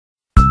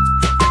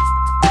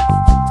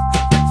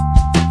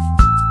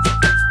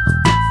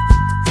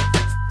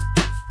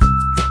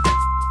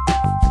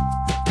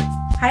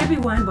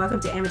everyone, welcome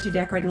to Amateur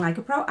Decorating Like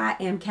a Pro. I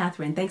am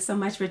Catherine. Thanks so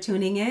much for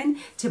tuning in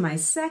to my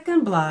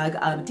second blog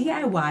of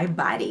DIY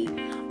Body.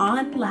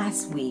 On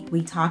last week,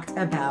 we talked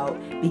about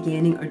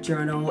beginning a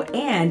journal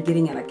and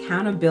getting an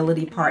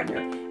accountability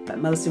partner, but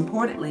most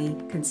importantly,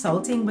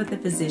 consulting with a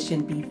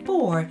physician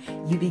before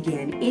you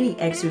begin any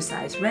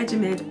exercise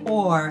regimen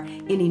or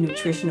any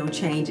nutritional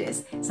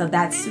changes. So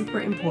that's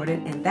super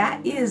important, and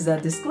that is a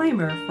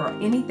disclaimer for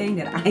anything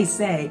that I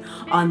say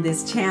on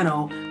this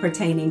channel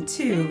pertaining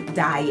to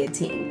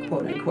dieting,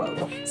 quote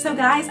unquote. So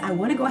guys, I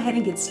want to go ahead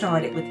and get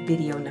started with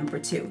video number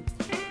 2.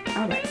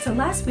 Alright, so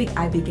last week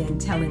I began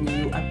telling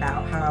you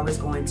about how I was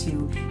going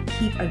to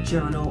keep a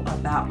journal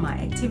about my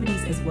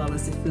activities as well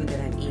as the food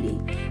that I'm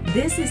eating.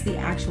 This is the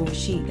actual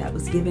sheet that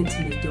was given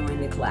to me during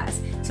the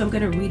class, so I'm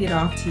going to read it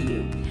off to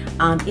you.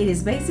 It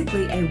is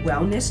basically a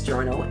wellness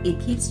journal. It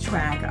keeps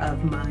track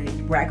of my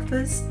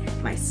breakfast,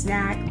 my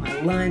snack,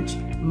 my lunch,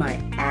 my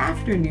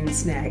afternoon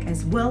snack,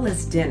 as well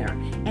as dinner,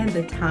 and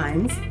the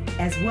times,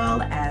 as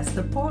well as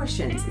the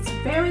portions. It's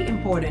very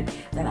important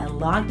that I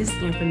log this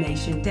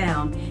information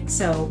down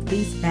so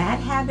these bad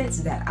habits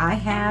that I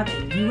have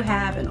and you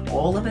have and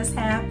all of us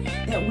have,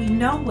 that we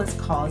know what's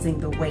causing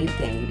the weight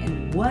gain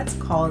and what's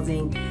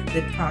causing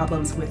the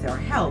problems with our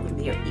health.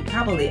 We're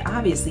probably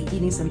obviously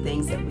eating some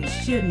things that we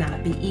should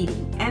not be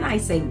eating. And I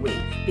say we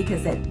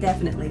because that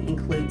definitely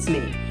includes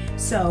me.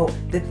 So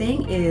the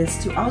thing is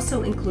to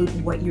also include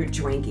what you're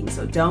drinking.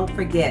 So don't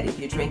forget, if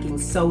you're drinking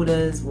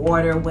sodas,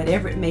 water,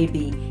 whatever it may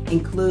be,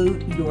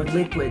 include your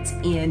liquids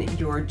in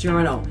your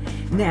journal.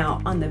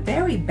 Now, on the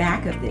very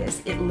back of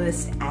this, it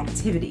lists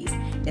activities.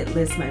 It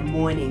lists my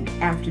morning,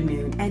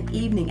 afternoon, and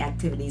evening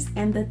activities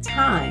and the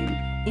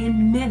time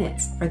in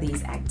minutes for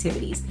these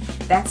activities.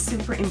 That's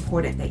super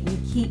important that you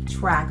keep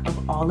track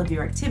of all of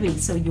your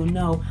activities so you'll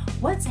know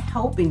what's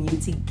helping you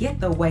to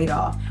get the weight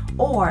off,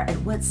 or at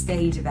what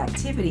stage of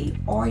activity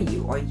are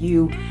you? Are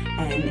you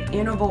an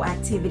interval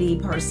activity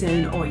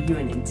person, or are you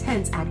an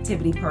intense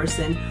activity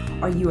person?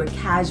 Are you a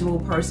casual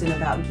person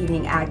about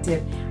getting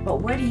active?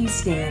 But where do you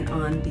stand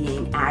on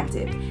being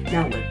active?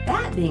 Now, with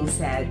that being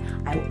said,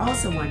 I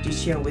also want to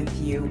share with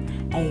you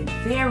a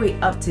very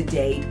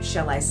up-to-date,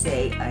 shall I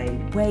say,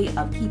 a way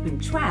of keeping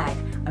track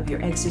of your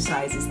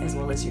exercises as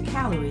well as your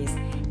calories,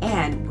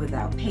 and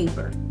without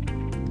paper.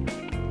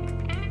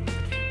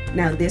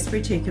 Now, this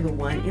particular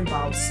one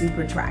involves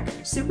Super Tracker.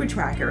 Super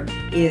Tracker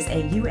is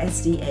a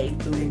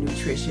USDA food and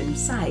nutrition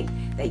site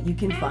that you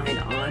can find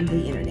on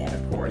the internet,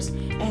 of course.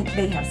 And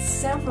they have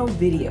several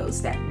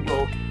videos that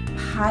will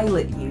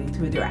pilot you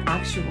through their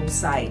actual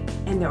site,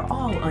 and they're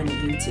all on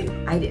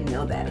YouTube. I didn't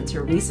know that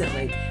until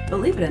recently.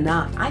 Believe it or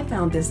not, I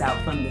found this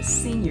out from the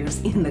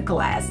seniors in the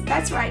class.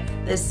 That's right,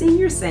 the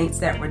senior saints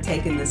that were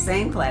taking the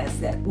same class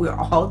that we're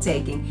all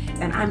taking,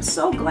 and I'm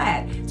so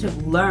glad to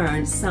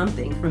learn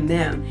something from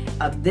them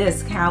of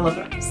this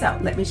caliber. So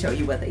let me show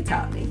you what they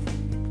taught me.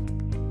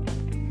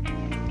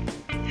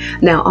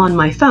 Now on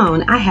my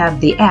phone, I have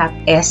the app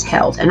S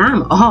Health, and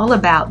I'm all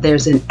about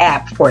there's an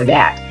app for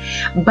that.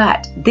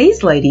 But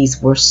these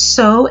ladies were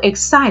so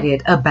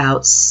excited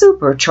about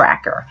Super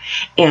Tracker,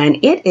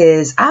 and it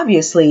is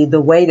obviously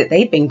the way that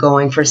they've been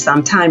going for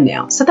some time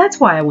now. So that's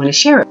why I want to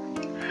share it.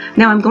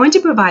 Now I'm going to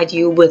provide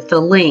you with the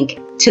link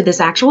to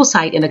this actual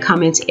site in the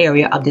comments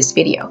area of this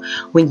video.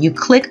 When you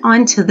click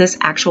onto this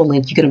actual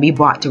link, you're going to be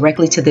brought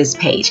directly to this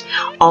page.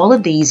 All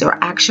of these are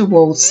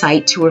actual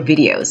site tour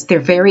videos. They're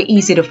very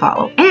easy to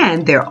follow,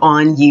 and they're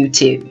on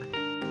YouTube.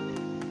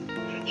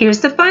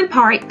 Here's the fun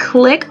part.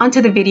 Click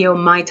onto the video,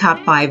 My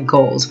Top 5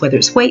 Goals, whether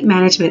it's weight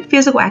management,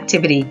 physical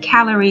activity,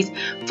 calories,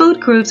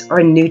 food groups,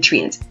 or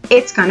nutrients.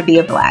 It's going to be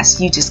a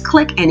blast. You just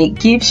click and it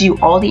gives you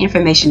all the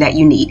information that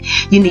you need.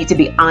 You need to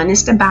be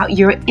honest about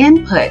your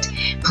input.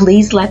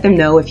 Please let them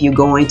know if you're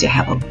going to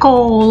have a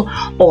goal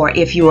or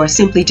if you are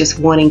simply just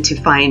wanting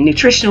to find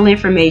nutritional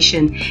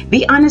information.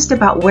 Be honest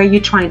about where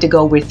you're trying to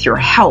go with your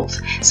health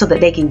so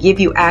that they can give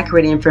you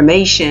accurate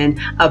information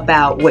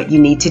about what you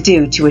need to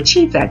do to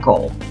achieve that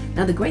goal.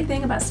 Now, the great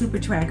thing about Super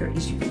Tracker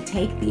is you can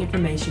take the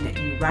information that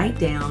you write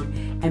down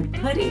and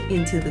put it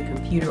into the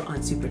computer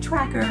on Super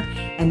Tracker,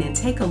 and then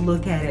take a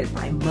look at it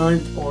by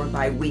month or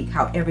by week,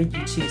 however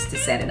you choose to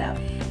set it up.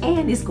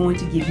 And it's going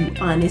to give you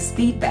honest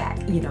feedback,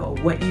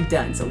 of what you've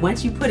done. So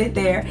once you put it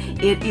there,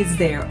 it is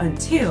there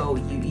until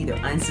you either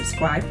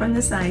unsubscribe from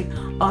the site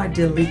or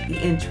delete the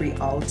entry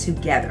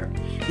altogether.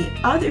 The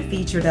other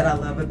feature that I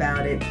love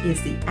about it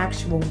is the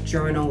actual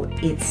journal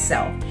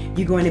itself.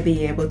 You're going to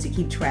be able to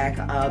keep track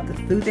of the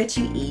food that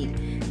you eat,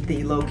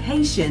 the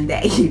location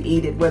that you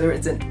eat it, whether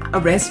it's a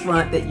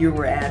restaurant that you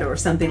were at or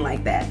something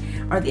like that,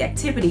 or the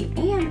activity,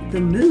 and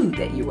the mood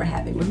that you were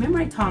having. Remember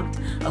I talked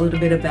a little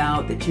bit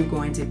about that you're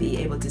going to be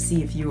able to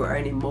see if you are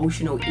an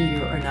emotional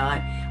eater or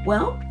not.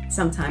 Well,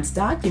 sometimes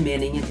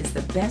documenting it is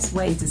the best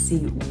way to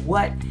see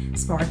what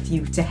sparked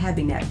you to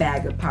having that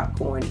bag of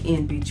popcorn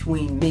in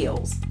between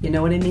meals. You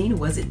know what I mean?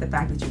 Was it the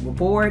fact that you were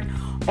bored,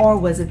 or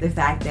was it the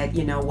fact that,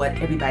 you know what,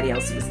 everybody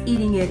else was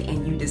eating it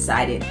and you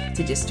decided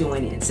to just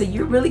join in? So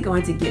you're really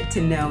going to get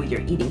to know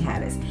your eating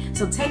habits.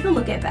 So take a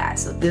look at that.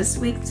 So this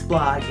week's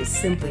blog is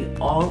simply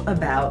all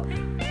about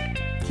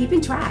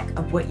keeping track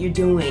of what you're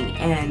doing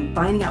and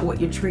finding out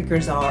what your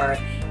triggers are,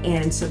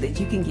 and so that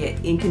you can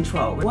get in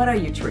control. What are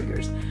your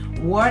triggers?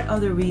 What are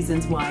the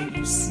reasons why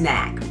you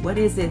snack? What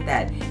is it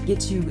that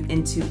gets you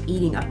into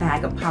eating a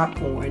bag of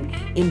popcorn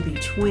in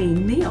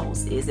between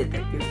meals? Is it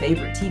that your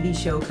favorite TV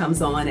show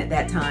comes on at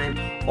that time?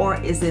 Or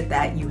is it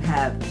that you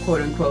have, quote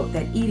unquote,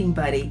 that eating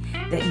buddy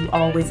that you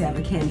always have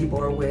a candy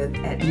bar with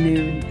at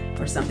noon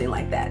or something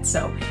like that?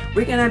 So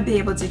we're gonna be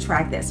able to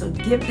track that. So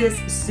give this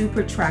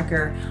super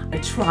tracker a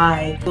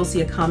try. You'll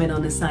see a comment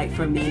on the site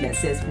from me that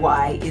says,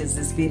 why is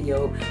this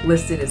video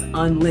listed as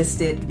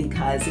unlisted?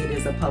 Because it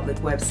is a public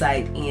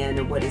website, and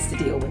what is the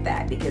deal with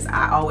that? Because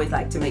I always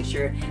like to make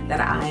sure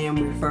that I am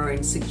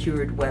referring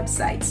secured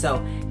websites.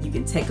 So you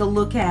can take a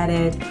look at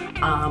it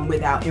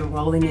without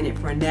enrolling in it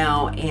for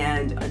now,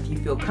 and if you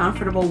feel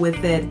comfortable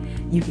with it,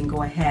 you can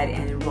go ahead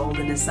and enroll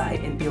in the site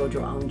and build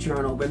your own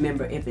journal.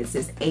 Remember, if it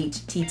says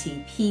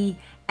HTTPS,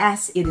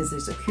 it is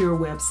a secure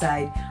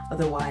website.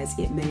 Otherwise,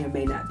 it may or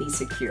may not be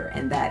secure,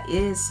 and that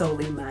is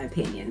solely my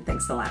opinion.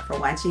 Thanks a lot for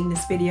watching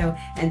this video,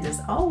 and as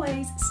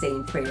always, stay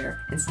in prayer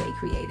and stay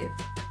creative.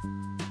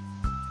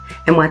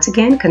 And once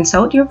again,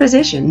 consult your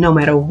physician no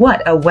matter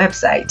what a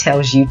website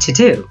tells you to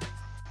do.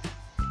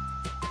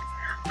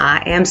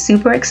 I am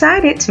super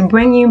excited to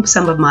bring you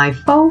some of my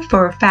faux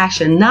fur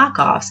fashion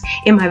knockoffs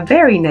in my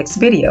very next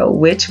video,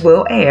 which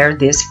will air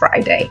this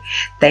Friday.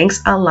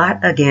 Thanks a lot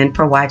again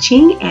for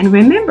watching, and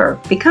remember,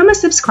 become a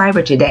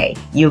subscriber today.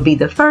 You'll be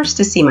the first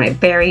to see my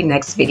very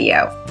next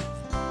video.